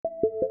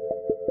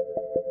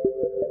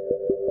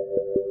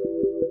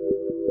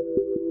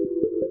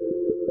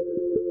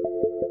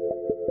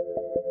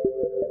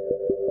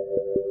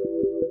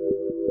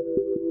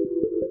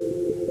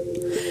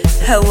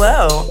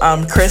Hello,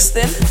 I'm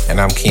Kristen.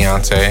 And I'm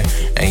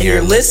Keontae. And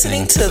you're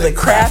listening to the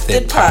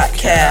Crafted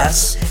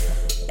Podcast.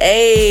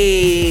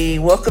 Hey,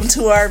 welcome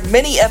to our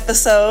mini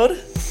episode.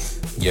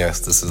 Yes,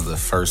 this is the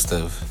first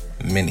of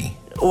many.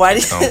 Why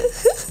do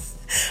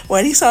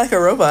you sound like a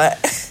robot?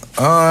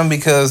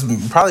 Because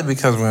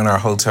we're in our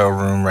hotel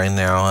room right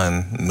now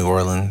in New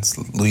Orleans,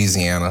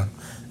 Louisiana.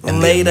 And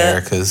Laid the up.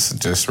 America's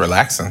just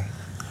relaxing.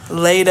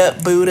 Laid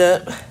up, boot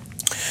up.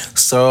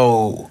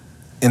 So,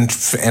 in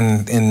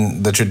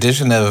the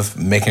tradition of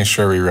making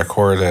sure we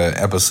record an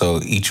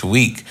episode each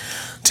week,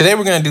 today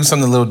we're going to do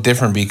something a little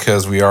different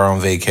because we are on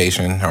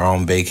vacation,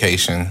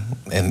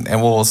 and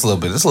well, it's a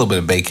little bit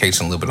of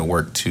vacation, a little bit of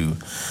work too.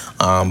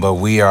 But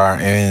we are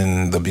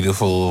in the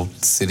beautiful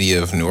city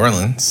of New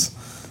Orleans.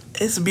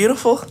 It's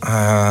beautiful.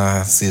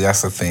 See,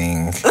 that's the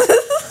thing.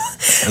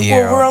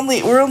 Yeah. Well,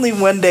 we're only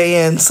one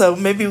day in, so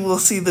maybe we'll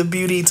see the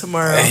beauty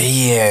tomorrow.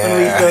 Yeah. When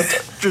we go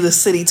through the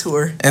city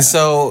tour. And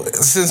so,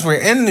 since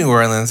we're in New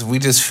Orleans, we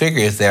just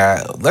figured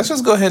that let's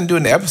just go ahead and do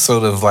an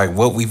episode of like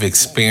what we've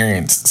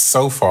experienced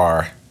so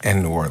far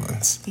in New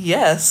Orleans.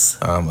 Yes.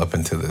 Up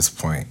until this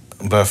point.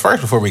 But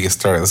first, before we get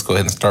started, let's go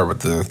ahead and start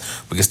with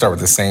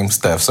the same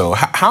stuff. So,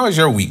 how has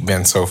your week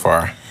been so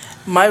far?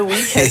 My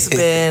week has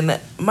been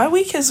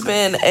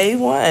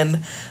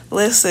A1.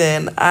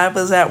 Listen, I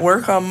was at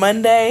work on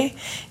Monday,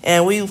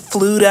 and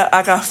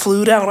I got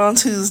flued out on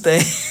Tuesday.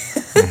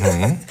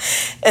 Mm-hmm.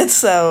 And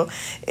so,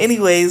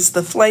 anyways,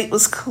 the flight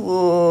was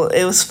cool.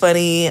 It was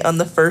funny on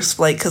the first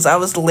flight because I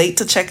was late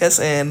to check us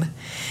in.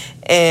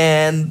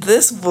 And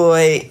this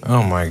boy,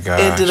 oh my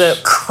gosh, ended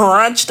up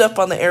crunched up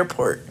on the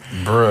airport.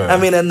 Bruh. I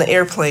mean, in the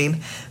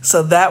airplane.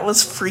 So that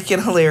was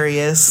freaking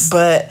hilarious.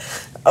 But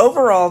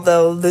overall,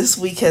 though, this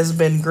week has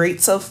been great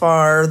so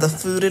far. The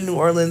food in New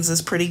Orleans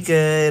is pretty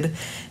good.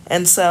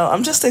 And so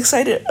I'm just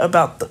excited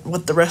about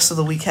what the rest of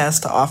the week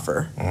has to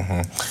offer.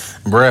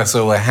 Mm-hmm. Bruh,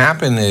 so what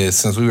happened is,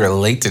 since we were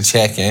late to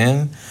check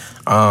in,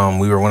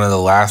 we were one of the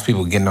last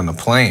people getting on the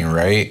plane,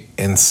 right?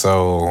 And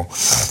so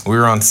we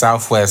were on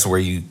Southwest where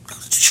you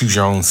choose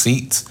your own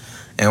seats.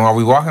 And while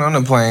we walking on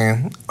the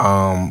plane,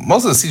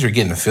 most of the seats were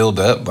getting filled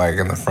up, like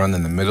in the front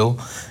and the middle.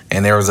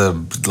 And there was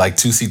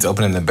two seats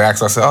open in the back.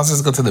 So I said, I'll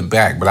just go to the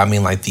back. But I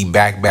mean like the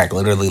back,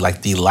 literally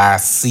like the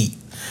last seat,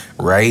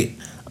 right?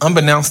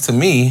 Unbeknownst to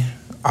me,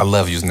 I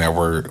love using that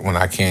word when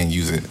I can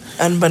use it.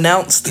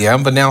 Unbeknownst? Yeah,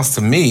 unbeknownst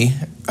to me,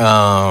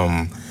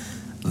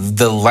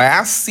 the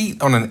last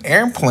seat on an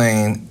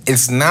airplane,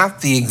 it's not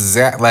the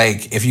exact,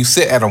 like, if you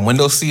sit at a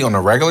window seat on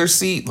a regular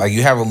seat, like,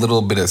 you have a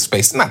little bit of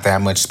space, not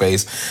that much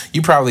space.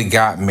 You probably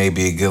got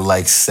maybe a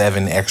good,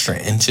 7 extra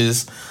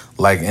inches,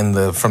 like,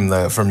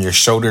 from your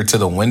shoulder to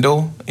the window,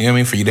 you know what I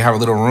mean, for you to have a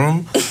little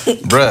room.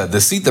 Bruh,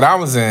 the seat that I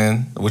was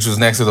in, which was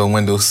next to the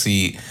window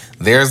seat,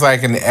 there's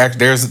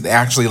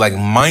actually,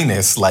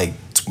 minus,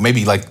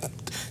 maybe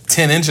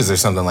 10 inches or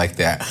something like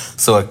that.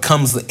 So it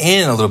comes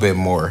in a little bit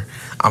more.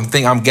 I'm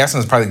guessing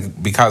it's probably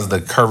because of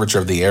the curvature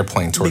of the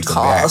airplane towards the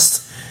back.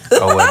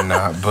 Oh,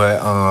 whatnot.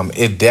 But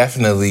it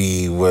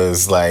definitely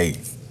was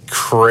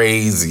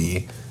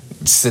crazy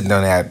sitting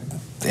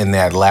in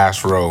that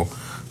last row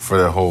for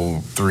the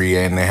whole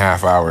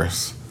 3.5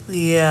 hours.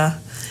 Yeah.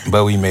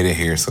 But we made it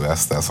here, so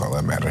that's all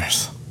that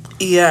matters.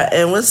 Yeah,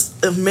 and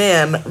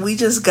we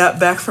just got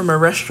back from a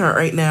restaurant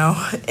right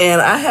now,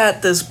 and I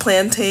had this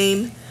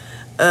plantain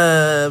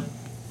ice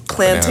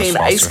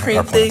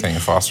cream thing. Plantain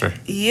Foster.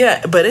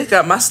 Yeah, but it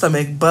got my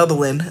stomach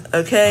bubbling,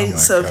 okay? Oh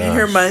so if you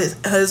hear my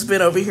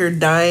husband over here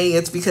dying,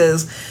 it's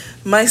because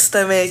my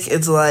stomach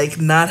is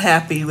not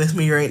happy with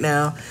me right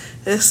now.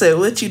 It said,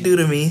 "What you do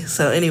to me?"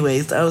 So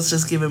anyways, I was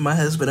just giving my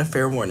husband a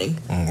fair warning.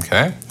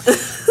 Okay.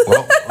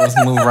 Well, let's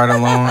move right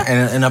along.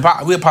 And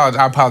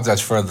I apologize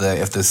for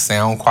if the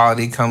sound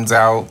quality comes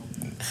out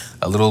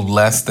a little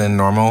less than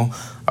normal.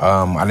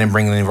 I didn't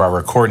bring any of our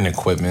recording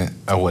equipment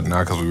or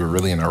whatnot because we were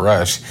really in a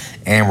rush,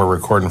 and we're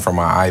recording from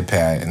my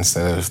iPad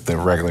instead of the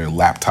regular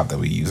laptop that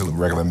we use, the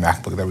regular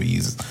MacBook that we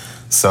use.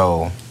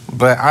 So,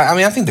 but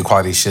I think the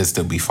quality should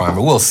still be fine,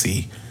 but we'll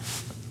see.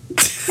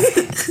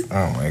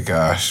 Oh my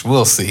gosh,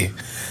 we'll see.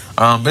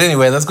 But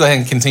anyway, let's go ahead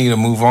and continue to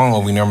move on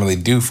what we normally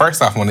do.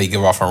 First off, I want to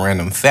give off a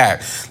random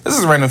fact. This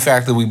is a random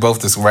fact that we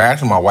both discovered.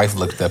 Actually, my wife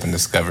looked up and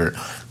discovered.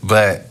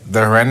 But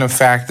the random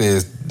fact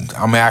is,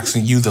 I'm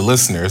asking you, the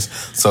listeners,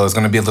 so it's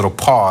going to be a little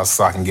pause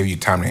so I can give you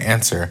time to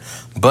answer.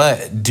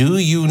 But do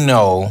you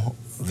know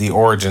the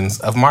origins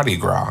of Mardi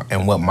Gras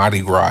and what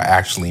Mardi Gras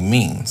actually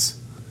means?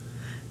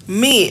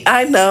 Me,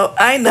 I know.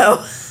 I'm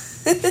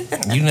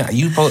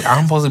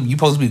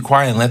supposed to be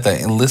quiet and let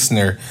the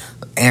listener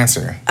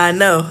answer. I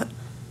know.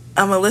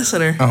 I'm a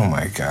listener. Oh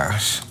my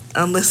gosh.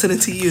 I'm listening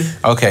to you.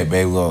 Okay,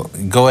 babe. Well,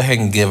 go ahead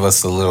and give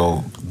us the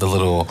little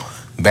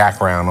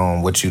background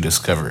on what you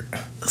discovered.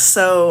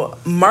 So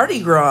Mardi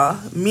Gras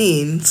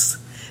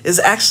is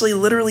actually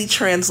literally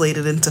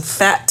translated into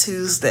Fat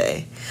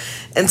Tuesday.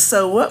 And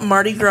so what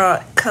Mardi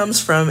Gras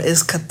comes from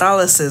is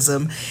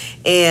Catholicism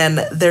and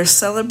their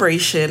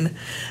celebration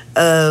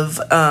of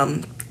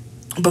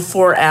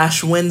before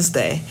Ash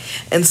Wednesday.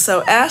 And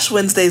so Ash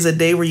Wednesday is a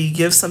day where you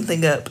give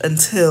something up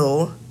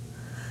until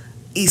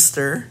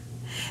Easter.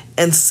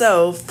 And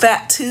so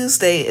Fat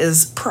Tuesday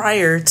is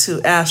prior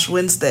to Ash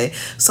Wednesday.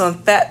 So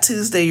on Fat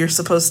Tuesday, you're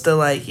supposed to,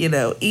 like, you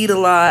know, eat a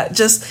lot,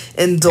 just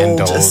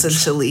indulge.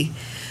 Essentially.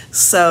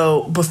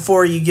 So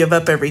before you give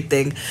up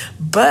everything.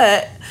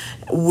 But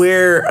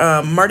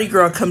where Mardi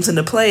Gras comes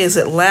into play is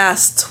it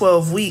lasts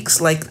 12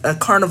 weeks, like a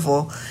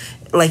carnival,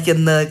 like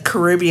in the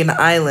Caribbean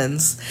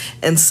islands.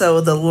 And so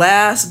the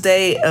last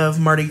day of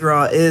Mardi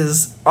Gras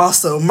is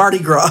also Mardi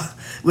Gras,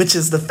 which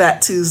is the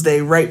Fat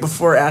Tuesday right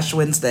before Ash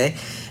Wednesday.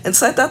 And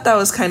so I thought that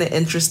was kind of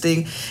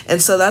interesting.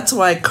 And so that's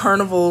why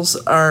carnivals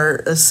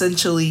are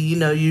essentially, you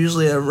know,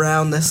 usually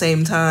around the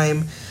same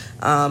time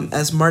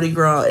as Mardi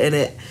Gras,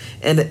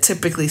 and it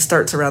typically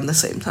starts around the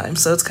same time.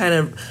 So it's kind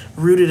of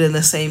rooted in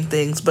the same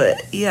things.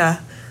 But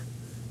yeah.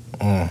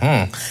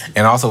 Mm-hmm.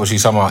 And also, when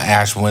she's talking about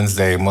Ash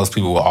Wednesday, most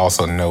people will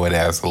also know it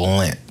as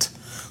Lent.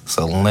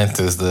 So Lent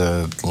is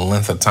the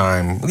length of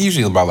time,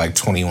 usually about like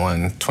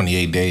 21,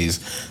 28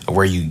 days,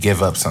 where you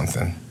give up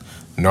something.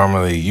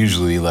 Normally,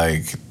 usually,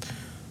 like,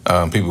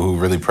 people who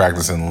really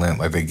practice in Lent,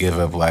 like, they give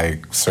up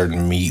like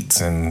certain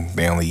meats and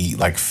they only eat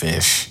like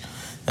fish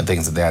and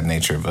things of that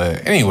nature.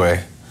 But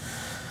anyway,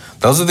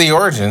 those are the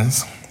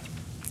origins.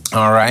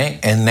 All right.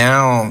 And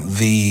now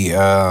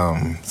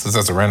since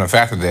that's a random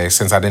fact today,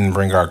 since I didn't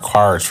bring our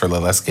cards for the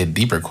Let's Get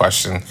Deeper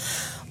question,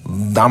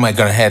 I'm going to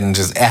go ahead and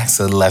just ask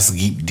the Let's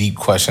Get Deep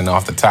question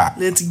off the top.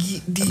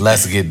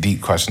 Let's get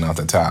deep question off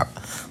the top.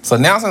 So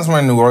now, since we're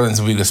in New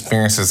Orleans, we've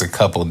experienced this a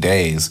couple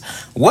days.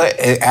 What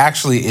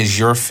actually is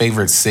your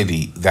favorite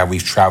city that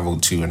we've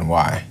traveled to, and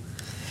why?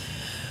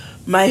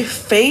 My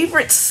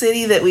favorite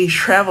city that we've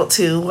traveled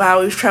to. Wow,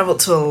 we've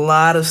traveled to a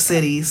lot of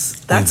cities.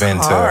 That's hard. We've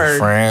been to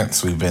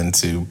France. We've been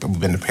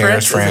to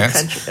Paris,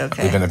 France.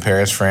 Okay. We've been to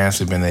Paris,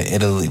 France. We've been to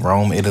Italy,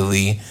 Rome,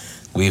 Italy.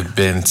 We've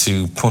been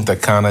to Punta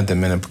Cana,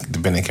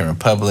 Dominican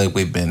Republic.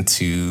 We've been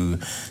to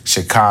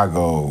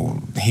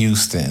Chicago,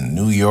 Houston,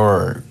 New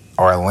York,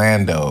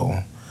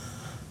 Orlando.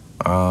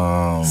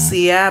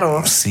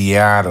 Seattle,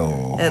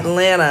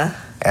 Atlanta.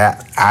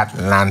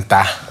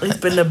 Atlanta.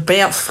 We've been to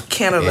Banff,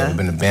 Canada. Yeah, we've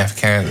been to Banff,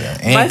 Canada,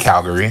 and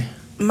Calgary.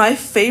 My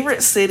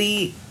favorite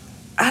city,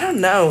 I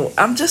don't know.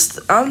 I'm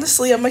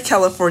a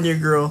California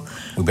girl.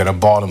 We've been to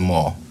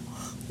Baltimore,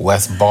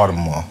 West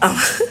Baltimore.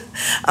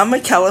 I'm a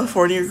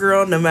California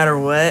girl no matter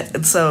what,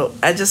 and so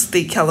I just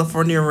think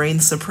California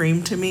reigns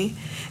supreme to me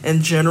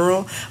in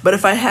general. But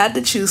if I had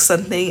to choose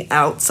something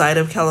outside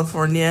of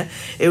California,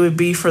 it would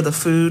be for the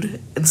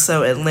food. And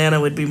so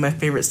Atlanta would be my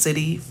favorite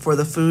city for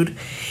the food.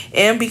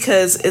 And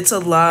because it's a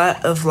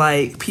lot of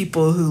like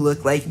people who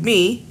look like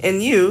me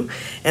and you,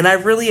 and I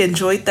really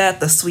enjoyed that.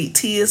 The sweet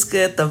tea is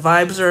good, the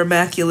vibes are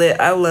immaculate.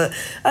 I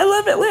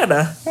love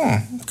Atlanta.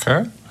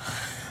 Okay.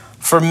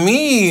 For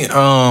me,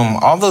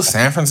 although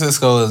San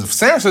Francisco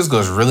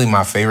is really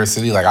my favorite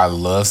city. Like, I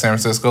love San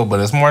Francisco, but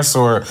it's more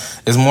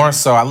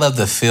so I love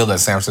the feel that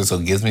San Francisco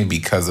gives me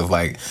because of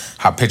like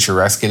how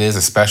picturesque it is,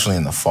 especially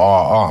in the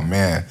fall. Oh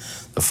man,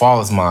 the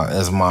fall is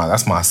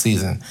my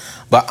season.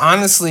 But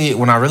honestly,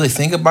 when I really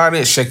think about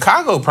it,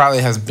 Chicago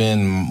probably has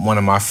been one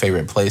of my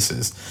favorite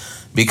places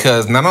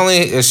because not only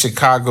is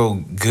Chicago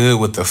good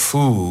with the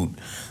food,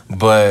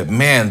 but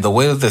man, the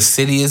way that the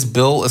city is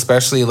built,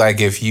 especially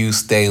like if you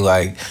stay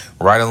like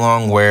right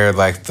along where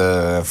like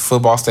the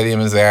football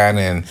stadium is at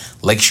and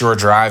Lakeshore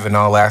Drive and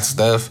all that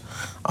stuff,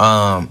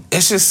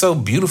 it's just so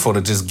beautiful to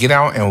just get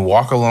out and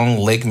walk along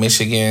Lake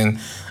Michigan.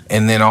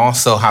 And then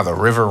also how the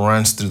river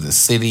runs through the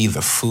city,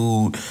 the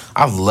food.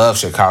 I love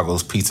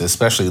Chicago's pizza,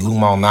 especially Lou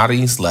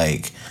Malnati's.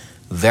 Like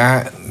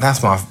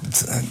that's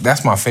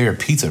my favorite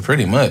pizza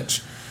pretty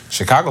much.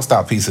 Chicago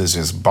style pizza is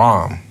just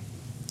bomb.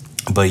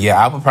 But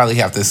yeah, I would probably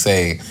have to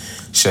say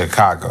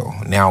Chicago.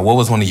 Now, what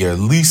was one of your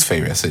least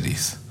favorite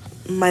cities?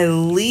 My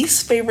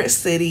least favorite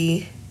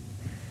city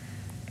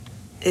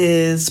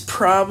is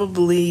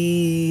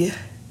probably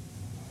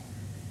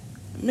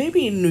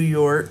maybe New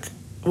York.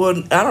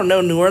 Well, I don't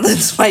know. New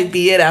Orleans might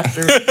be it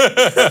after.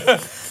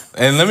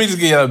 And let me just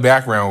give you a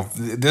background.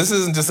 This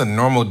isn't just a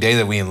normal day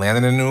that we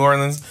landed in New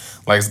Orleans.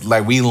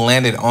 Like we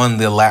landed on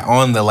the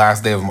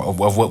last day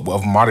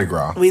of Mardi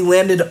Gras. We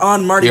landed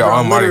on Mardi Gras. Yeah,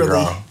 on Mardi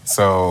literally. Gras.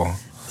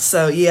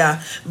 So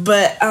yeah,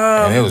 but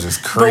and it was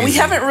just crazy. But we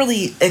haven't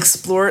really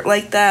explored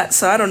like that,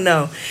 so I don't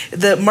know.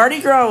 The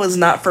Mardi Gras was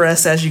not for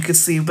us, as you could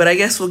see, but I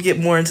guess we'll get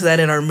more into that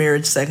in our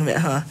marriage segment,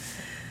 huh?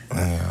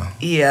 Yeah.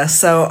 Yeah.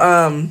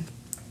 So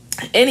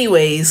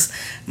anyways,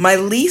 my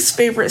least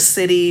favorite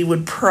city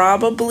would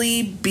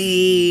probably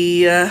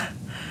be.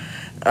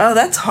 Oh,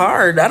 that's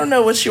hard. I don't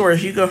know what's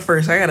yours. You go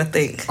first. I gotta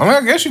think. I mean, I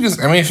guess you can.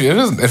 I mean, if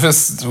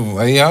it's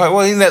yeah,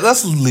 well,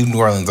 let's leave New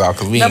Orleans out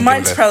because we. No,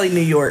 mine's probably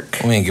New York.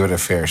 We ain't give it a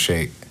fair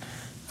shake.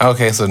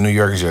 Okay, so New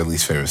York is your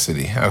least favorite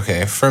city.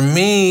 Okay, for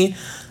me,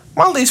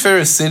 my least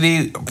favorite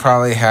city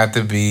probably had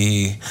to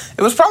be.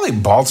 It was probably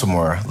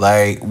Baltimore.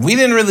 Like we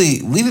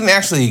didn't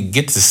actually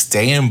get to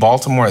stay in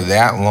Baltimore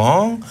that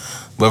long,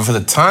 but for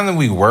the time that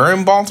we were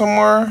in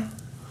Baltimore,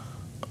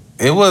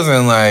 it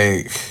wasn't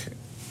like.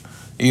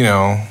 you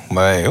know,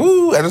 like,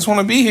 ooh, I just want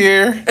to be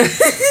here.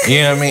 You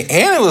know what I mean?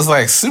 And it was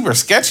like super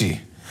sketchy.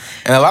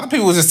 And a lot of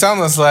people was just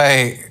telling us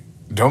like,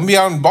 don't be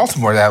out in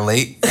Baltimore that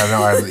late.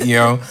 You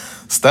know,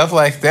 stuff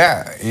like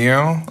that, you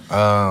know?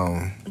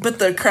 But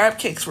the crab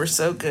cakes were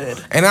so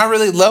good. And I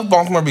really love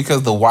Baltimore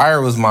because The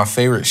Wire was my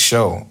favorite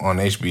show on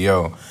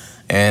HBO.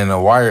 And The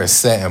Wire is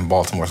set in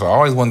Baltimore. So I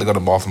always wanted to go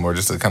to Baltimore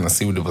just to kind of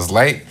see what it was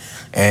like.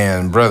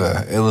 And,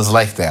 brother, it was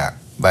like that.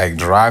 Like,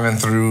 driving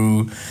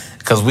through...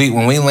 Because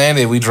when we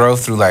landed, we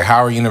drove through, like,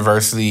 Howard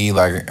University,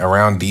 like,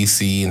 around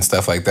D.C. and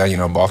stuff like that. You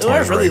know,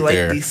 Baltimore's right there. I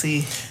really like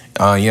D.C.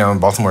 You know,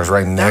 Baltimore's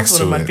right next to it.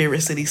 That's one of my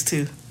favorite cities,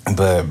 too.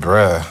 But,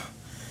 bruh,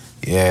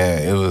 yeah,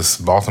 it was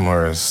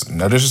Baltimore's.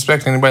 No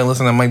disrespect to anybody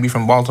listening that might be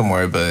from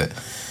Baltimore, but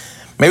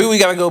maybe we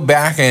got to go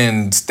back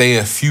and stay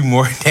a few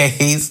more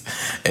days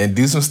and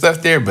do some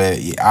stuff there. But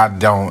I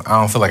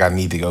don't feel like I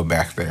need to go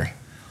back there.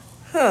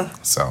 Huh.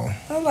 So.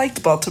 I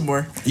liked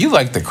Baltimore. You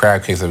liked the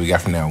crab cakes that we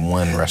got from that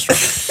one restaurant.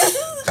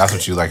 That's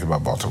what you liked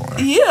about Baltimore.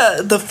 Yeah,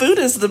 the food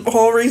is the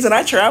whole reason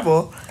I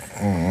travel.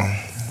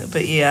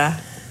 But yeah.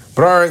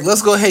 But all right,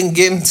 let's go ahead and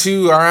get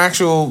into our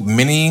actual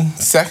mini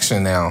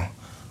section now.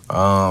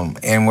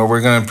 And what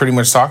we're going to pretty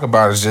much talk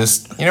about is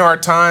just, you know, our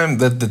time,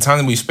 the time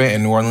that we spent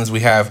in New Orleans.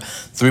 We have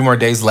 3 more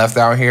days left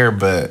out here,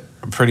 but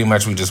pretty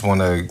much we just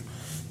want to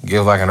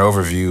give like an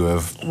overview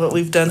of what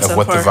we've done so far.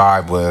 What the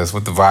vibe was,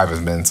 what the vibe has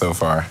been so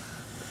far.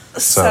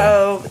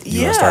 So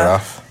you want to start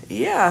off?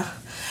 Yeah.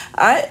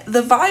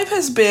 The vibe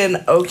has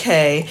been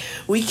okay.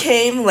 We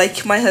came,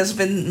 like my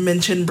husband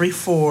mentioned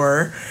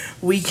before,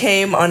 we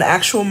came on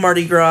actual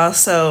Mardi Gras,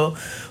 so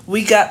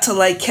we got to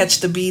like catch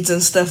the beads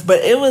and stuff,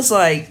 but it was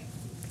like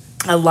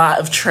a lot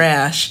of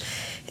trash.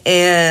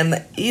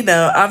 And, you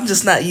know, I'm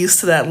just not used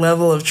to that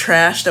level of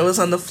trash that was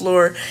on the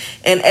floor.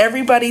 And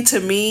everybody, to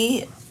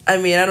me, I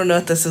mean, I don't know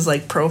if this is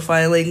like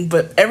profiling,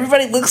 but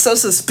everybody looks so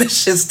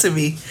suspicious to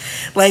me.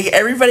 Like,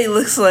 everybody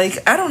looks like,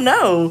 I don't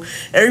know.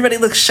 Everybody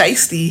looks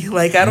shisty.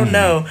 Like, I don't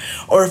know.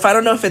 Or if I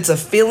don't know if it's a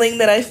feeling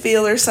that I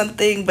feel or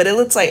something, but it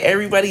looks like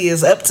everybody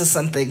is up to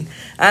something.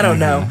 I don't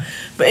know.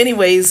 But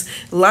anyways,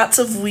 lots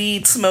of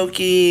weed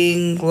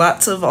smoking,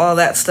 lots of all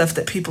that stuff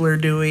that people are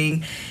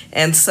doing.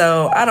 And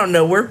so, I don't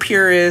know. We're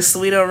purists.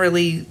 We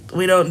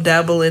don't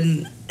dabble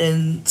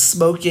in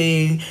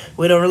smoking.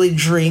 We don't really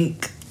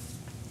drink.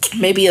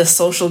 Maybe a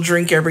social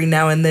drink every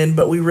now and then,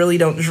 but we really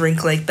don't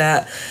drink like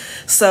that.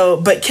 So,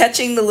 but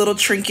catching the little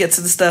trinkets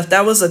and stuff,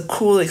 that was a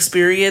cool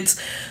experience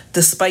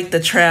despite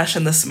the trash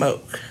and the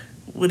smoke.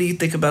 What do you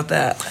think about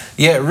that?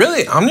 Yeah,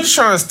 really, I'm just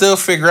trying to still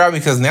figure out,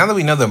 because now that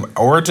we know the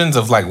origins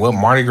of like what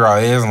Mardi Gras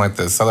is and like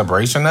the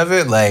celebration of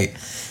it, like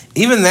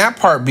even that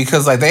part,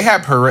 because like they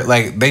had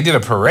they did a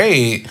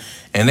parade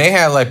and they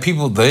had like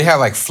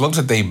floats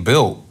that they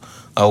built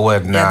or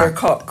whatnot. Yeah, they're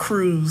called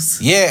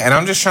crews. Yeah, and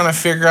I'm just trying to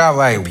figure out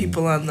like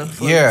people on the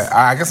floats. Yeah,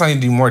 I guess I need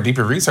to do more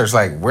deeper research.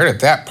 Like, where did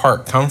that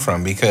part come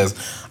from? Because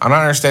I'm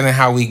not understanding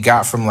how we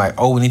got from like,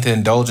 oh, we need to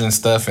indulge in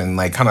stuff and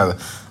like kind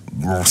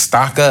of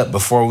stock up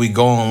before we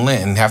go on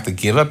Lent and have to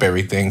give up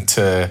everything,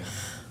 to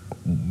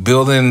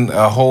building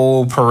a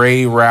whole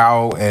parade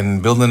route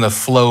and building a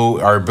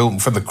float or building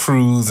for the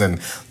cruise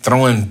and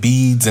throwing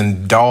beads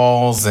and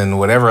dolls and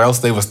whatever else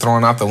they was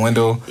throwing out the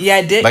window. Yeah,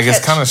 I did. Like, it's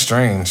kind of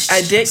strange.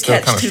 I did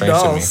catch 2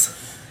 dolls.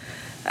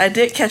 I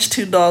did catch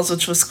 2 dolls,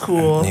 which was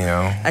cool. You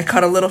know, I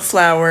caught a little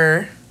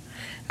flower.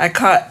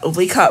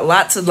 We caught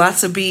lots and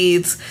lots of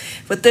beads,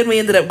 but then we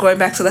ended up going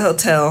back to the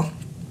hotel,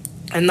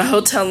 and the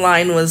hotel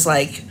line was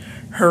like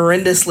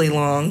horrendously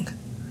long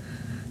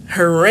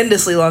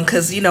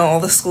because, you know, all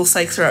the school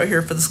psychs are out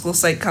here for the school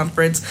psych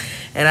conference,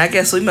 and I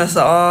guess we must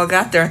have all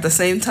got there at the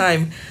same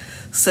time.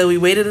 So we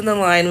waited in the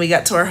line. We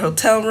got to our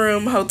hotel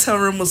room. Hotel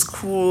room was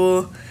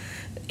cool.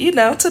 You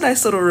know, it's a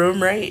nice little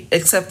room, right?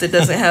 Except it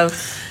doesn't have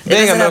it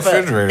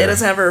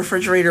doesn't have a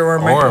refrigerator or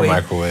a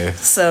microwave.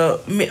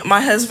 So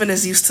my husband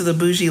is used to the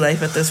bougie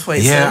life at this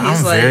point. Yeah, so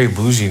he's I'm very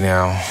bougie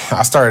now.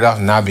 I started off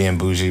not being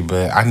bougie,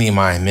 but I need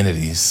my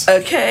amenities.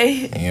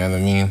 Okay. You know what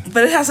I mean?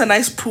 But it has a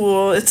nice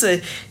pool. It's a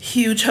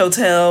huge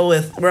hotel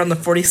we're on the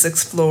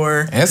 46th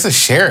floor. And it's a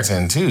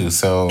Sheraton too,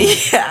 so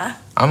yeah.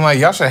 I'm like,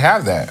 y'all should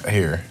have that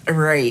here.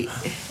 Right.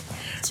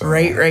 So.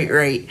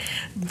 Right.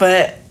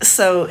 But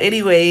so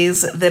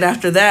anyways, then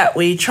after that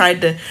we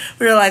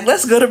were like,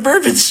 let's go to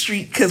Bourbon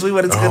Street, because we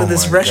wanted to go to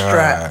this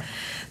restaurant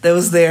that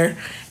was there.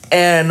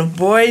 And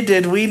boy,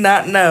 did we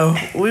not know.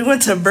 We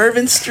went to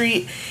Bourbon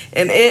Street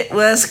and it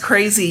was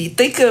crazy.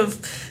 Think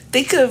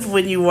of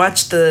when you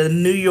watch the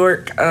New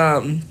York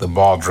the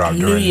ball drop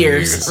during New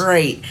Year's.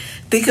 Right.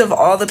 Think of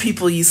all the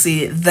people you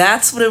see.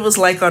 That's what it was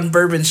like on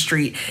Bourbon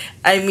Street.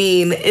 I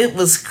mean, it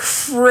was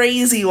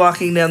crazy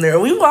walking down there.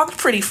 We walked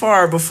pretty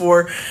far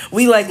before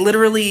we like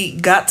literally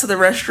got to the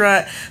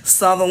restaurant,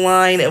 saw the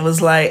line. It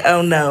was like,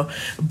 oh no.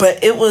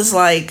 But it was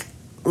like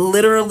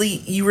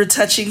literally you were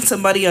touching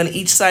somebody on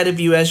each side of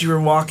you as you were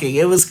walking.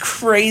 It was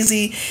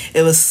crazy.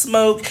 It was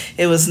smoke.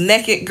 It was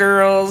naked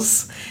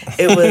girls.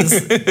 It was,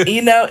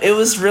 it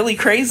was really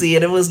crazy,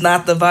 and it was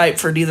not the vibe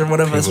for neither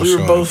one of us. We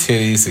were both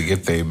titties to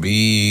get their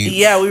beads.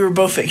 Yeah, we were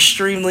both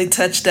extremely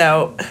touched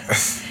out,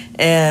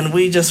 and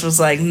we just was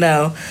like,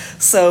 no.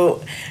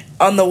 So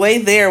on the way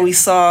there, we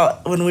saw,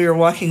 when we were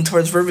walking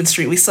towards Bourbon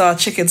Street, we saw a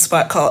chicken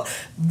spot called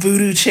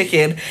Voodoo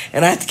Chicken.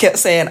 And I kept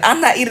saying,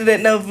 I'm not eating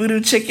at no Voodoo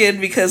Chicken,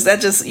 because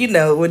that just,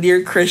 when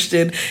you're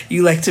Christian,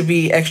 you like to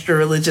be extra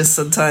religious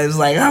sometimes.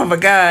 Like, oh my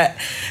God.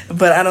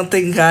 But I don't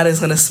think God is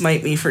going to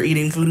smite me for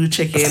eating Voodoo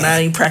Chicken. I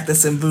ain't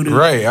practicing voodoo.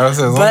 Right. I was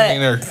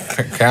saying, they're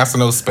casting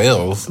those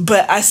spells.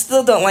 But I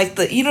still don't like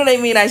you know what I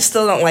mean? I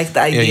still don't like the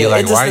idea. Yeah, you're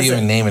like, why are you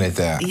even naming it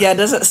that? Yeah, it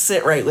doesn't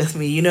sit right with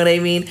me. You know what I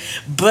mean?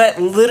 But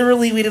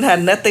literally, we didn't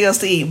have nothing else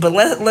to eat. But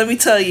let me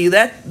tell you,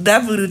 that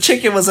Voodoo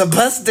Chicken was a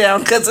bust down,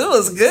 because it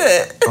was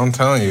good. I'm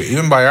telling you,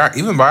 even by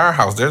our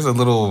house, there's a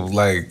little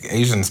like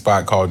Asian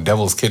spot called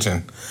Devil's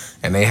Kitchen,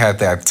 and they had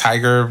that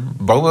tiger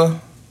boba.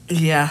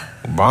 Yeah.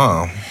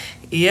 Bomb.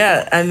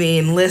 Yeah, I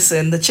mean,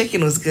 listen, the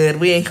chicken was good.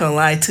 We ain't gonna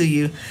lie to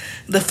you.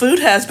 The food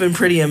has been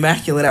pretty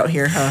immaculate out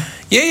here, huh?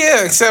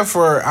 Yeah, except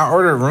for I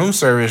ordered room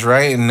service,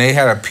 right? And they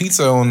had a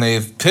pizza on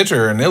their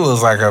picture, and it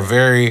was like a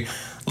very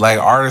like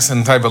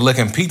artisan type of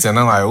looking pizza. And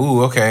I'm like,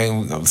 ooh, okay,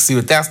 let's see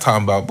what that's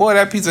talking about. Boy,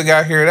 that pizza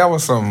got here, that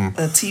was some...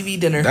 A TV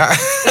dinner.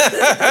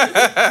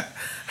 I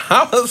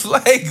was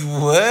like,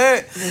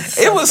 what?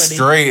 So it was funny.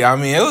 Straight. I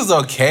mean, it was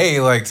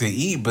okay, like, to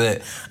eat,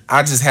 but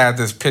I just had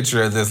this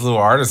picture of this little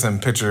artisan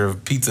picture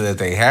of pizza that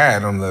they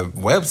had on the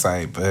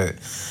website. But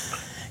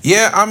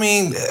yeah, I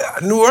mean,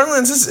 New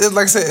Orleans is,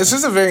 like I said, it's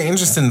just a very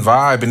interesting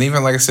vibe. And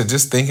even, like I said,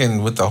 just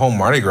thinking with the whole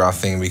Mardi Gras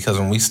thing, because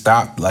when we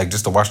stopped, like,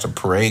 just to watch the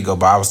parade go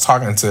by, I was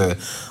talking to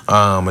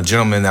a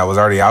gentleman that was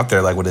already out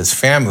there, like, with his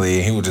family.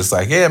 And he was just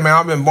like, yeah,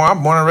 man, I'm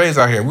born and raised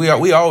out here.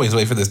 We always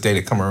wait for this day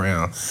to come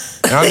around.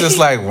 And I'm just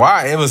like,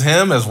 why? It was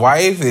him, his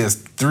wife, his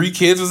 3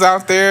 kids was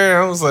out there.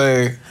 And I was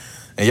like,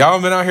 and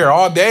y'all been out here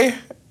all day?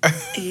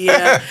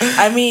 Yeah,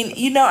 I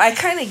mean, I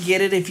kind of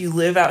get it if you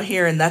live out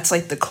here and that's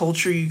like the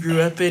culture you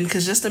grew up in,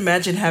 because just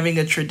imagine having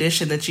a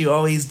tradition that you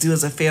always do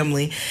as a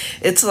family.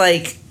 It's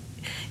like,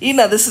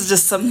 this is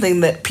just something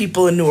that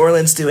people in New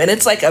Orleans do, and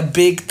it's like a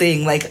big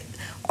thing. Like,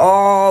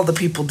 all the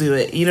people do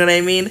it. You know what I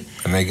mean?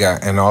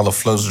 And all the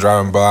floats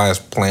driving by is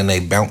playing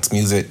they bounce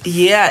music.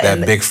 Yeah.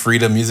 That big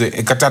freedom music.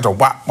 It got that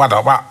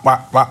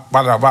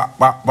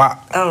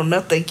Oh,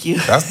 no, thank you.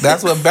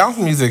 That's what bounce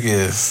music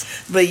is.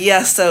 But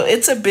yeah, so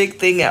it's a big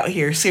thing out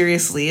here.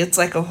 Seriously, it's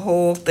like a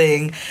whole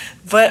thing.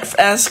 But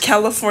as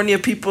California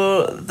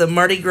people, the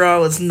Mardi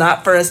Gras was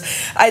not for us.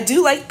 I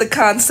do like the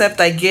concept.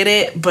 I get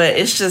it. But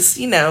it's just,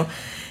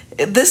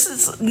 this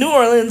is New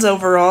Orleans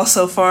overall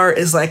so far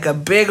is like a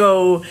big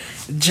old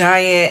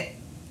giant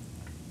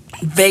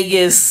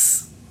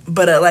Vegas,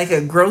 but like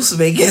a gross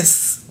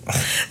Vegas.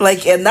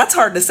 Like, and that's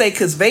hard to say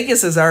because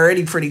Vegas is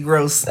already pretty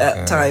gross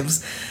at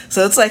times.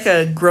 So it's like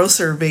a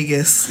grosser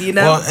Vegas,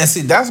 Well, and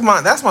see, that's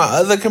my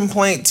other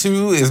complaint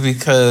too, is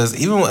because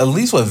even at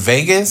least with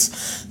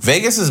Vegas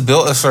is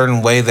built a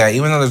certain way that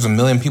even though there's a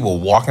million people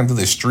walking through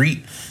the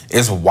street,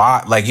 it's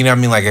wide. Like, you know what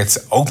I mean? Like, it's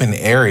open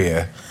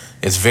area.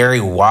 It's very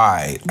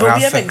wide. But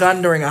we haven't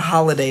gone during a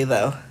holiday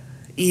though,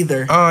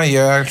 either. Oh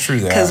yeah, true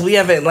that. Because we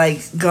haven't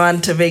like gone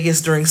to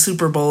Vegas during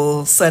Super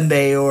Bowl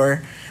Sunday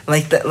or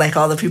like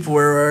all the people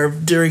were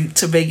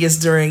to Vegas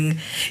during,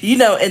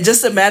 and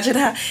just imagine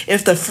how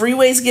if the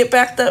freeways get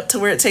backed up to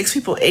where it takes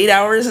people 8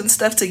 hours and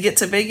stuff to get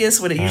to Vegas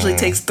when it usually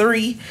takes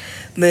 3.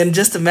 Then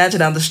just imagine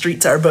how the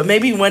streets are. But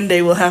maybe one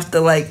day we'll have to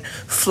like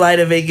fly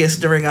to Vegas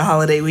during a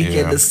holiday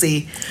weekend to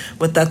see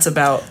what that's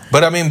about.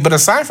 But I mean,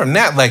 aside from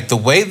that, like the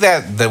way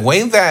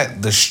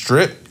that the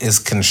strip is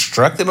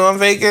constructed on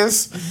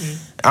Vegas,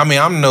 I mean,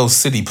 I'm no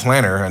city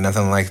planner or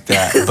nothing like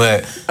that,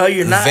 but oh,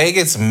 you're not?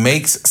 Vegas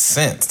makes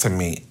sense to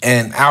me.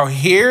 And out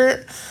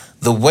here,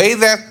 the way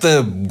that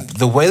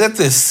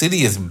the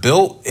city is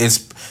built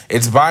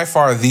it's by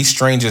far the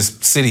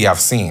strangest city I've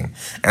seen.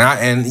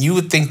 And you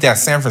would think that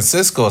San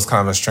Francisco is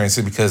kind of a strange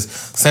city because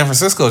San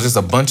Francisco is just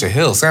a bunch of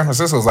hills. San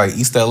Francisco is like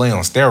East LA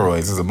on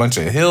steroids. There's a bunch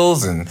of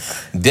hills and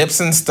dips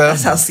and stuff.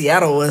 That's how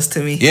Seattle was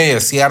to me. Yeah,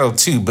 Seattle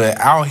too. But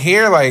out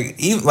here,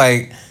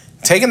 like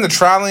taking the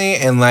trolley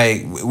and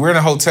like we're in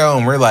a hotel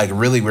and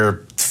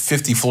we're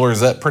 50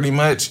 floors up pretty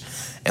much.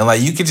 And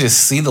like you could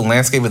just see the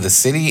landscape of the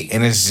city,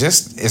 and it's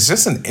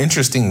just an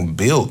interesting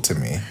build to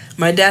me.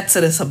 My dad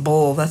said it's a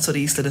bowl. That's what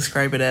he used to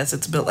describe it as.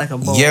 It's built like a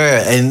bowl.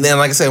 Yeah, and then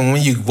like I said, when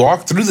you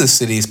walk through the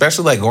city,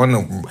 especially like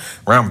going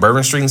around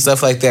Bourbon Street and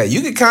stuff like that,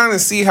 you could kind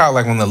of see how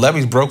like when the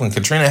levees broke, when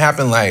Katrina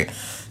happened, like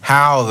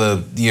how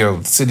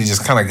the city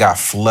just kind of got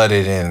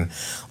flooded, and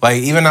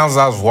like even as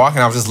I was walking,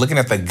 I was just looking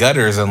at the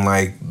gutters and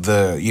like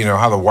the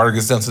how the water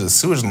gets down to the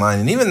sewage line,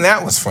 and even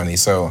that was funny.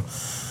 So.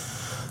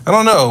 I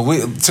don't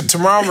know.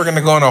 Tomorrow we're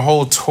gonna go on a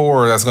whole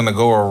tour that's gonna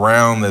go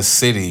around the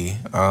city,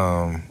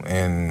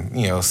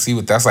 and see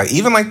what that's like.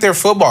 Even like their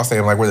football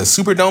stadium, like where the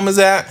Superdome is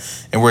at,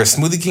 and where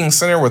Smoothie King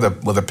Center, where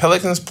the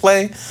Pelicans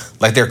play,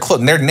 like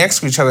they're next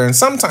to each other. And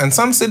sometimes in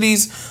some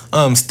cities,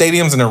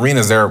 stadiums and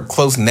arenas they're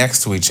close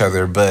next to each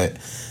other. But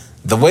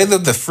the way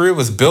that the freeway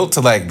was built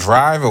to like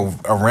drive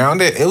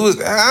around it was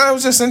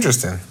just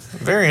interesting,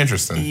 very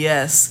interesting.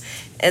 Yes.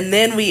 And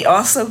then we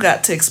also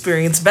got to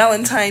experience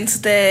Valentine's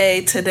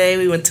Day. Today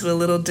we went to a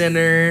little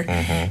dinner,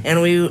 and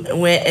we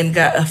went and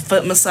got a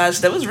foot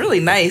massage that was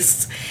really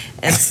nice.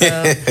 And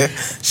so,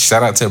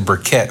 shout out to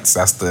Briquettes.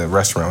 That's the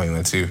restaurant we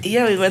went to.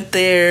 Yeah, we went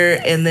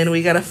there, and then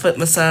we got a foot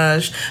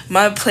massage.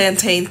 My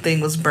plantain thing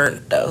was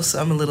burnt though,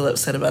 so I'm a little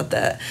upset about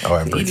that. Oh,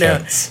 and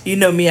Briquettes. You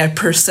know me. I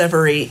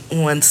perseverate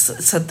once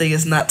something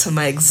is not to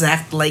my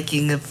exact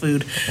liking of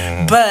food,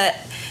 but.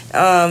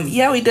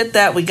 Yeah, we did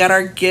that. We got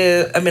our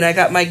gift. I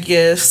got my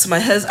gifts.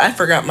 I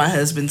forgot my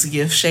husband's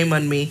gift. Shame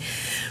on me.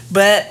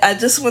 But I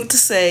just want to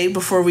say,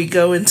 before we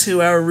go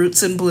into our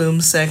Roots and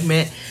Blooms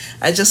segment,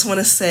 I just want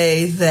to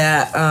say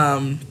that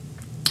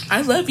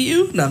I love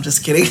you. No, I'm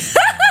just kidding.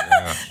 Yeah.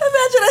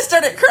 Imagine I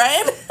started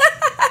crying.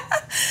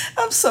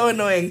 I'm so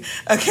annoying.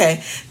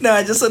 Okay. No,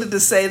 I just wanted to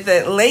say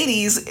that,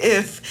 ladies,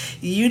 if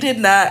you did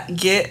not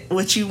get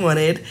what you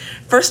wanted,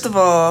 first of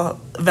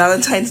all,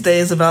 Valentine's Day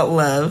is about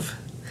love.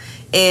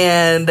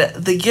 And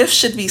the gift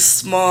should be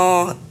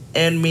small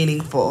and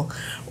meaningful.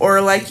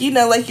 Or like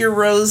your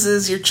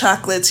roses, your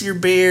chocolates, your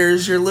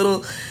bears, your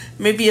little,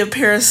 maybe a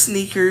pair of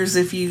sneakers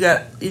if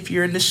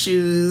you're into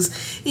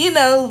shoes,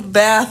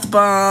 bath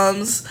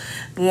bombs,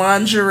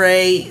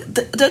 lingerie.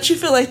 Don't you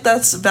feel like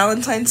that's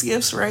Valentine's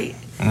gifts, right?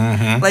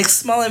 Mm-hmm. Like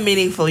small and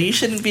meaningful. You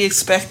shouldn't be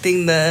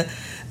expecting the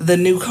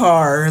new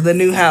car, the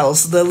new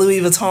house, the Louis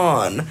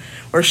Vuitton,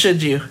 or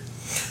should you?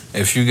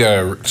 If you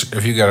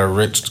got a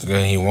rich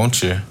guy, he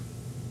wants you.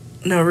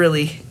 No,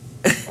 really.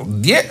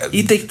 Yeah.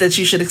 You think that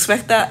you should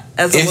expect that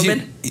as a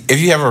woman?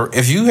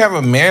 If you have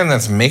a man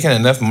that's making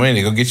enough money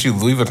to go get you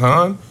Louis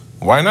Vuitton,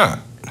 why not?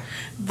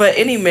 But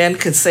any man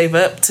could save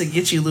up to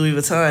get you Louis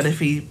Vuitton if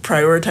he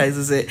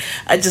prioritizes it.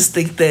 I just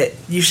think that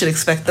you should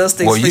expect those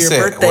things for your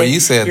birthday,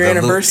 your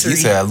anniversary. You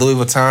said Louis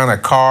Vuitton, a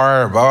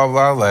car, blah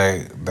blah blah.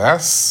 Like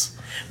that's.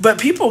 But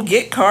people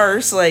get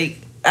cars. Like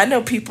I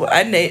know people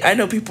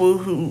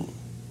who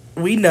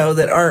we know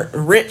that aren't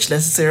rich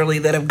necessarily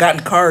that have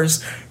gotten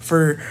cars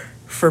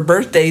for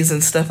birthdays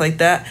and stuff like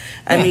that.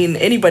 I mean,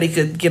 anybody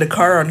could get a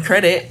car on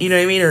credit, you know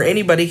what I mean? Or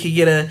anybody could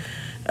get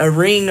a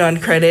ring on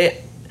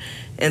credit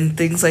and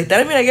things like that.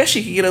 I mean, I guess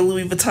you could get a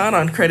Louis Vuitton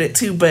on credit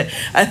too, but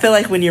I feel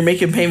like when you're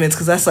making payments,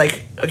 because that's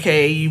like,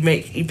 okay, you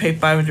pay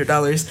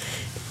 $500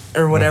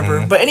 or whatever.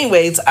 Mm-hmm. But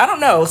anyways, I don't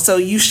know. So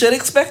you should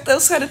expect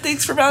those kind of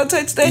things for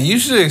Valentine's Day? You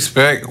should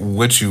expect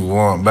what you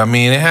want. But I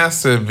mean, it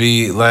has to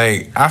be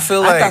like, I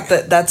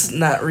thought that's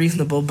not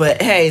reasonable. But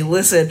hey,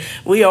 listen,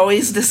 we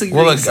always disagree.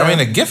 Well, look, I mean,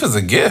 a gift is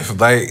a gift.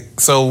 Like,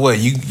 so what,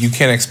 you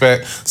can't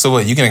expect,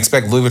 you can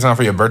expect Louis Vuitton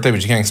for your birthday,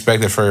 but you can't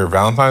expect it for your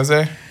Valentine's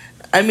Day?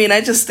 I mean,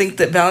 I just think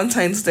that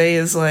Valentine's Day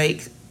is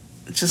like,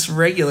 just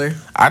regular.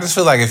 I just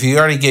feel like if you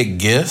already get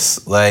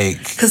gifts, like...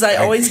 Because I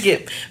always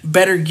get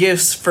better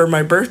gifts for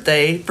my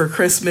birthday, for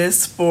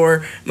Christmas,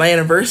 for my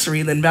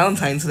anniversary than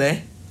Valentine's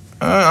Day.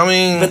 I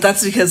mean... But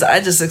that's because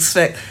I just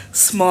expect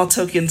small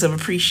tokens of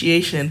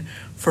appreciation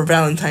for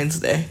Valentine's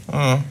Day.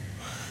 I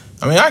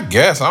mean, I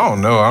guess. I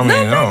don't know.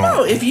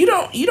 No. If you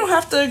don't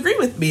have to agree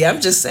with me.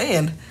 I'm just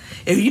saying.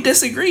 If you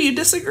disagree, you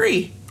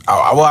disagree.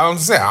 Well, I'm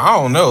saying, I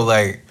don't know.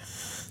 Like...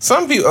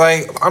 Some people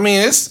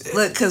it's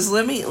look, because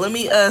let me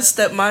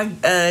step my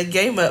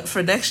game up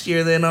for next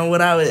year then on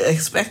what I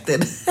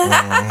expected.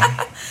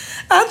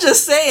 I'm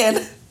just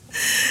saying.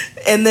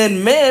 And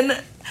then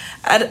men,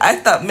 I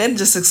thought men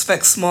just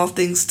expect small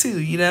things too,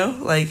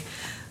 like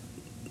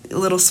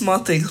little small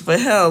things. But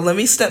hell, let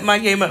me step my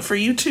game up for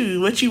you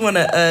too. What you want,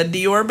 a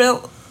Dior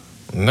belt?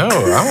 No,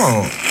 I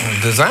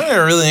won't.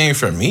 Designer really ain't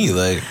for me.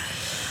 Like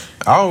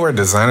I'll wear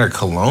designer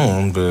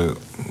cologne, but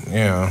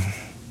yeah.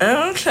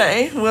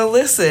 Okay, well,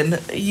 listen,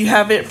 you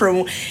have it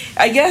from,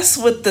 I guess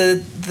what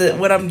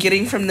what I'm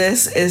getting from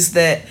this is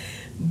that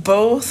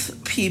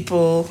both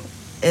people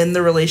in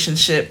the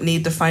relationship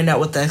need to find out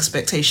what the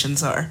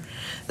expectations are.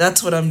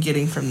 That's what I'm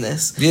getting from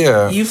this.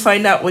 Yeah. You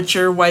find out what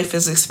your wife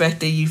is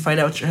expecting, you find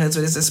out what your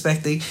husband is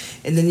expecting,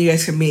 and then you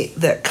guys can meet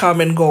that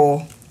common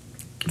goal,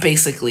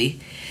 basically.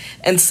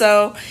 And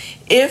so,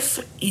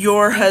 if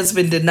your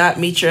husband did not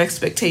meet your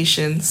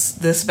expectations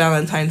this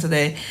Valentine's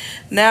Day,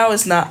 now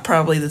is not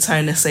probably the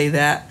time to say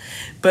that.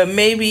 But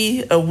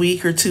maybe a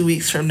week or 2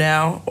 weeks from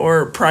now,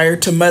 or prior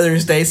to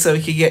Mother's Day, so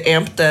it could get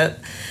amped up,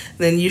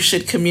 then you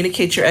should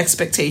communicate your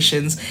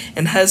expectations.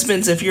 And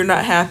husbands, if you're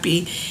not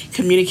happy,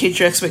 communicate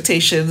your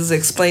expectations.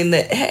 Explain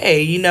that,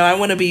 hey, I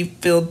want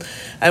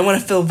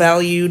to feel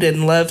valued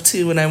and loved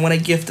too, and I want a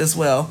gift as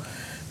well.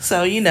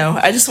 So,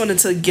 I just wanted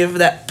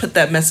to put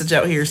that message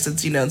out here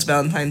since, it's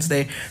Valentine's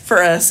Day.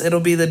 For us, it'll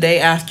be the day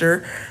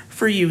after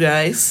for you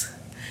guys.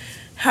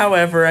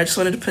 However, I just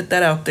wanted to put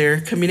that out there,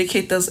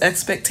 communicate those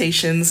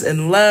expectations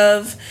in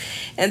love,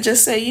 and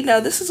just say,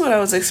 this is what I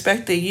was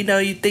expecting.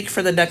 You think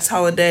for the next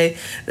holiday,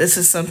 this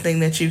is something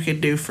that you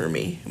could do for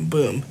me.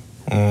 Boom.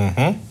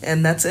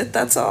 And that's it.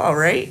 That's all,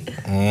 right?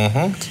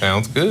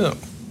 Sounds good.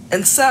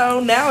 And so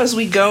now as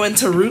we go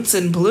into Roots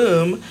and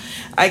Bloom,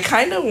 I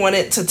kind of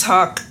wanted to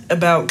talk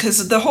about,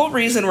 because the whole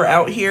reason we're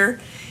out here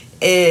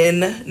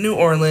in New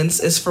Orleans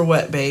is for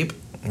what, babe?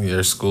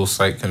 Your school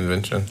psych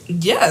convention?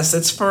 Yes,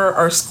 it's for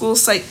our school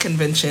psych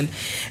convention.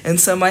 And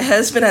so my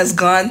husband has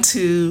gone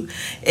to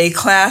a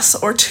class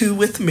or two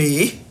with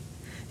me.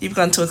 You've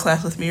gone to a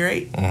class with me,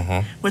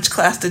 right? Which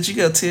class did you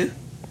go to?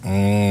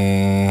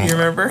 You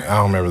remember? I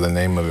don't remember the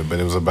name of it, but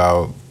it was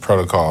about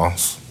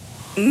protocols.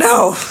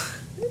 No,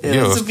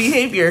 it was a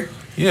behavior.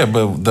 Yeah,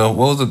 but what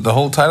was it? The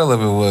whole title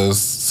of it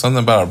was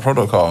something about a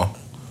protocol.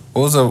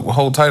 What was the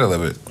whole title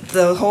of it?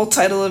 The whole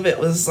title of it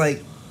was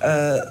like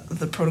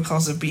the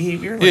protocols of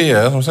behavior. Like,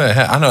 yeah, that's what I'm saying.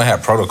 I know it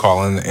had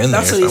protocol in there.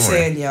 That's what he's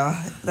saying, y'all.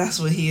 That's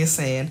what he is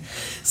saying.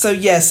 So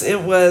yes,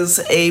 it was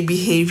a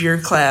behavior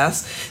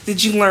class.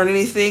 Did you learn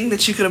anything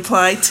that you could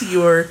apply to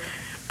your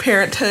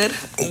parenthood?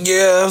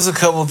 Yeah, there was a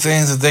couple of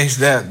things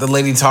that the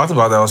lady talked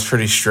about that was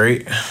pretty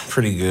straight,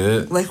 pretty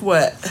good. Like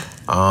what?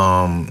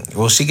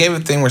 Well, she gave a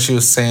thing where she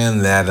was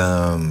saying that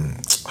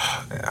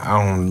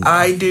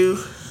I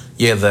do.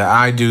 Yeah, the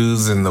I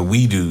do's and the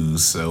we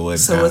do's. So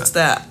what's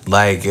that?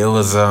 Like it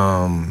was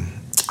I don't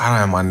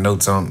have my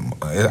notes on.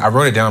 I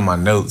wrote it down in my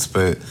notes,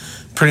 but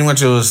pretty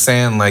much it was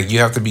saying like you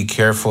have to be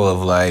careful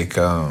of like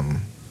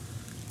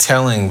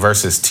telling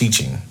versus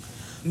teaching,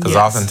 because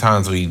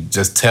oftentimes we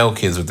just tell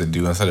kids what to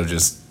do instead of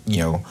just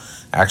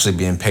actually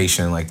being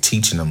patient and like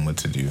teaching them what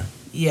to do.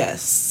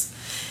 Yes.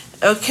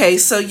 Okay,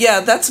 so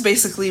yeah, that's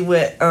basically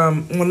what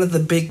one of the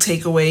big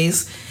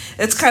takeaways.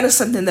 It's kind of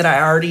something that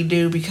I already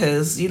do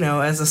because,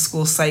 as a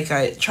school psych,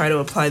 I try to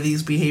apply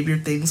these behavior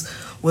things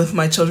with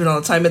my children all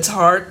the time. It's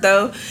hard,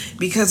 though,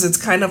 because it's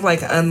kind of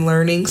like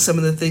unlearning some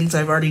of the things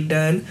I've already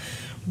done.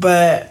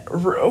 But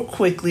real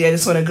quickly, I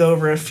just want to go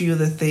over a few of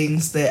the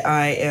things that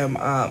I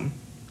am,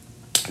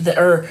 that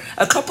are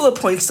a couple of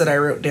points that I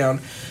wrote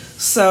down.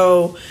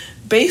 So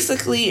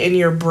basically in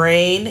your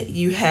brain,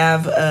 you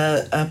have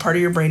a part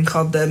of your brain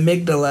called the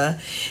amygdala.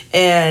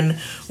 And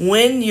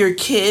when your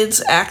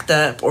kids act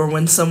up or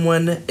when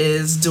someone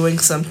is doing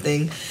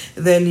something,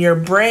 then your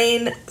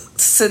brain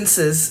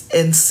senses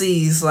and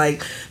sees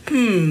like,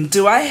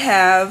 do I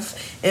have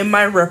in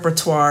my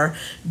repertoire,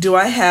 do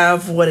I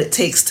have what it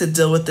takes to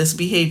deal with this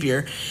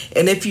behavior?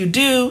 And if you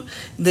do,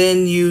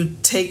 then you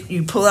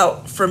pull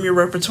out from your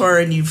repertoire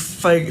and you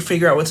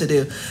figure out what to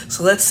do.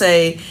 So let's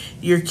say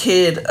your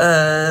kid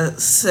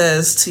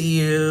says to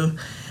you,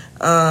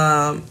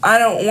 I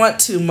don't want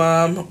to,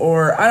 Mom,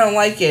 or I don't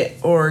like it,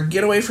 or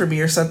get away from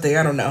me or something,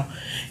 I don't know.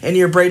 And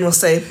your brain will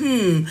say,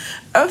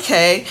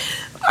 okay,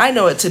 I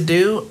know what to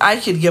do. I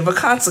could give a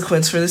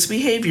consequence for this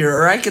behavior,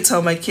 or I could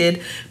tell my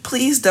kid,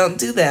 please don't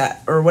do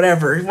that, or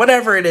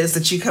whatever it is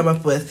that you come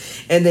up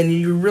with. And then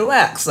you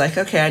relax, like,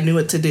 okay, I knew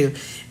what to do.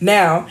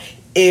 Now,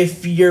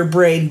 if your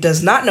brain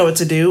does not know what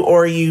to do,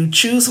 or you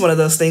choose one of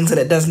those things and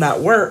it does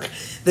not work,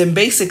 then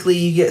basically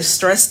you get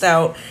stressed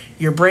out,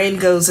 your brain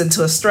goes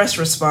into a stress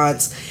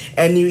response,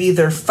 and you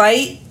either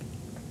fight,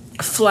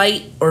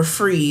 flight, or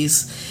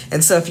freeze.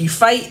 And so if you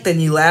fight, then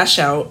you lash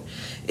out.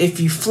 If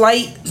you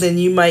flight, then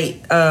you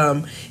might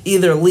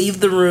either leave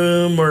the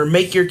room or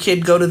make your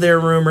kid go to their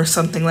room or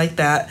something like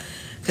that,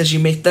 because you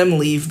make them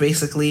leave,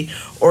 basically.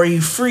 Or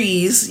you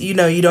freeze, you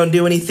don't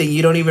do anything.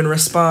 You don't even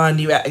respond.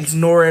 You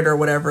ignore it or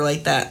whatever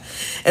like that.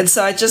 And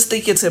so I just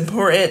think it's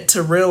important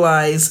to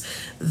realize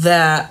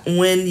that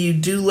when you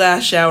do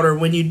lash out or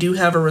when you do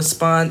have a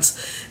response,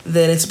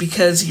 then it's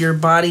because your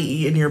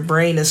body and your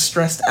brain is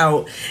stressed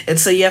out. And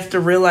so you have to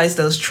realize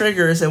those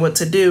triggers and what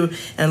to do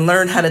and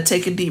learn how to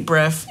take a deep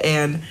breath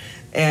and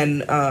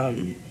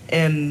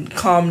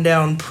calm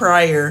down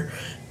prior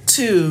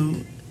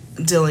to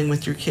dealing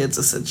with your kids,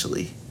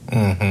 essentially.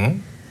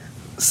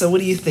 So what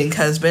do you think,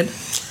 husband?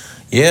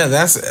 Yeah,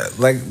 that's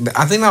I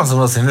think that was the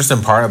most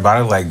interesting part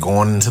about it, like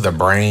going into the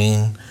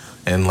brain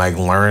and like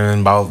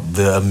learning about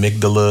the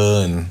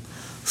amygdala and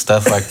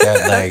stuff like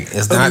that. Like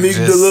it's not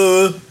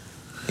amygdala.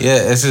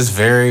 It's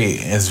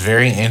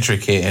very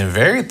intricate and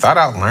very thought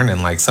out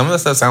learning. Like some of the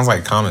stuff sounds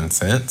like common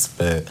sense,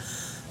 but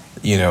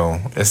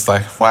it's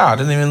like, wow, I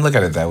didn't even look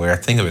at it that way or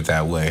think of it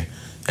that way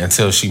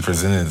until she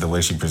presented it the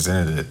way she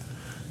presented it.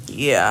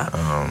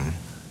 Yeah.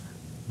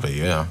 But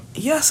yeah.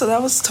 Yeah, so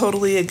that was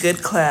totally a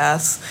good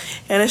class.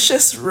 And it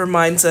just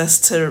reminds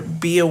us to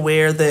be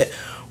aware that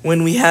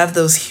when we have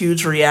those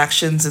huge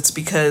reactions, it's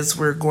because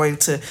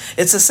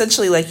it's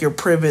essentially like your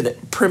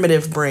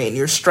primitive brain,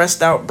 your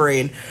stressed out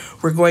brain.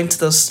 We're going to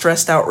those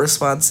stressed out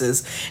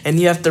responses. And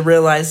you have to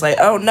realize like,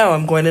 oh no,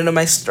 I'm going into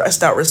my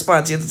stressed out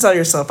response. You have to tell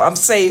yourself, I'm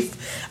safe.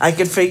 I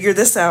can figure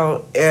this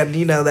out. And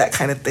that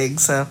kind of thing.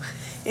 So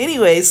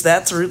anyways,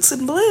 that's Roots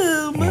and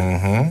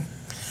Bloom.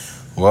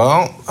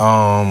 Well,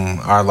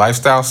 our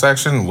lifestyle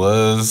section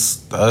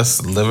was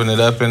us living it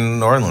up in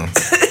New Orleans.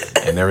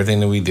 and everything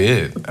that we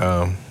did.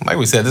 Like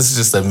we said, this is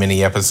just a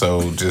mini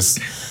episode, just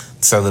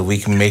so that we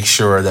can make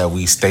sure that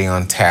we stay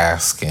on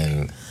task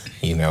and,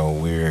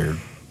 we're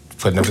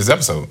putting up this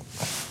episode.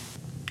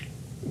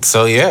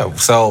 So, yeah.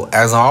 So,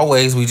 as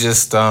always, we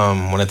just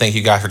want to thank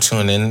you guys for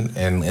tuning in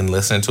and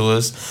listening to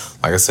us.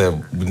 Like I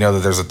said, we know that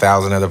there's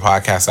 1,000 other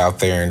podcasts out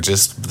there, and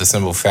just the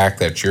simple fact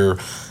that you're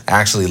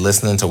actually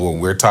listening to what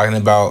we're talking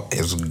about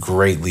is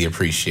greatly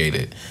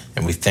appreciated.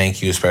 And we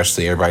thank you,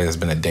 especially everybody that's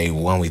been at day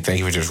one. We thank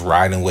you for just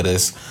riding with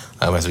us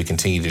as we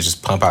continue to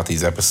just pump out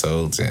these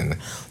episodes. And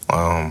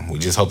we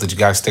just hope that you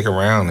guys stick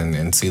around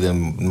and see the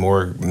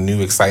more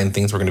new, exciting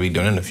things we're going to be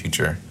doing in the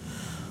future.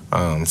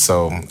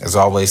 So, as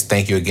always,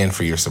 thank you again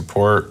for your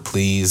support.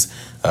 Please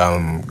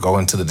go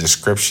into the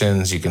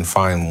descriptions. You can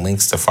find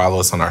links to follow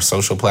us on our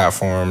social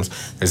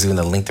platforms. There's even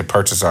a link to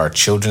purchase our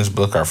children's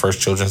book, our first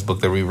children's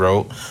book that we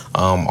wrote.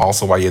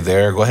 Also, while you're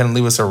there, go ahead and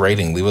leave us a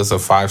rating. Leave us a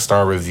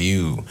 5-star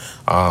review.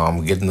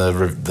 Get in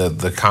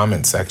the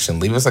comment section.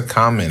 Leave us a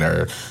comment,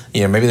 or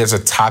maybe there's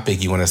a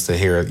topic you want us to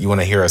hear. You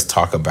want to hear us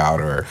talk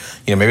about, or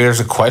maybe there's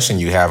a question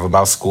you have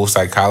about school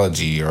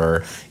psychology,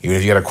 or even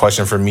if you got a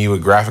question for me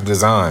with graphic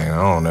design. I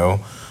don't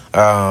know.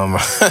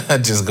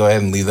 Just go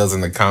ahead and leave those in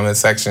the comment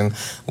section.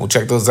 We'll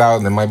check those out,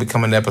 and there might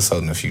become an episode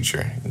in the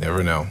future. You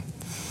never know.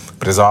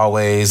 But as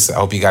always, I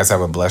hope you guys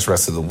have a blessed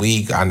rest of the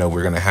week. I know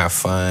we're going to have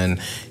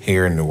fun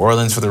here in New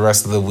Orleans for the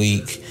rest of the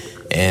week.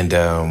 And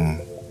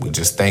we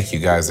just thank you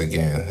guys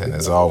again. And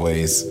as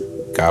always,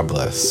 God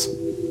bless.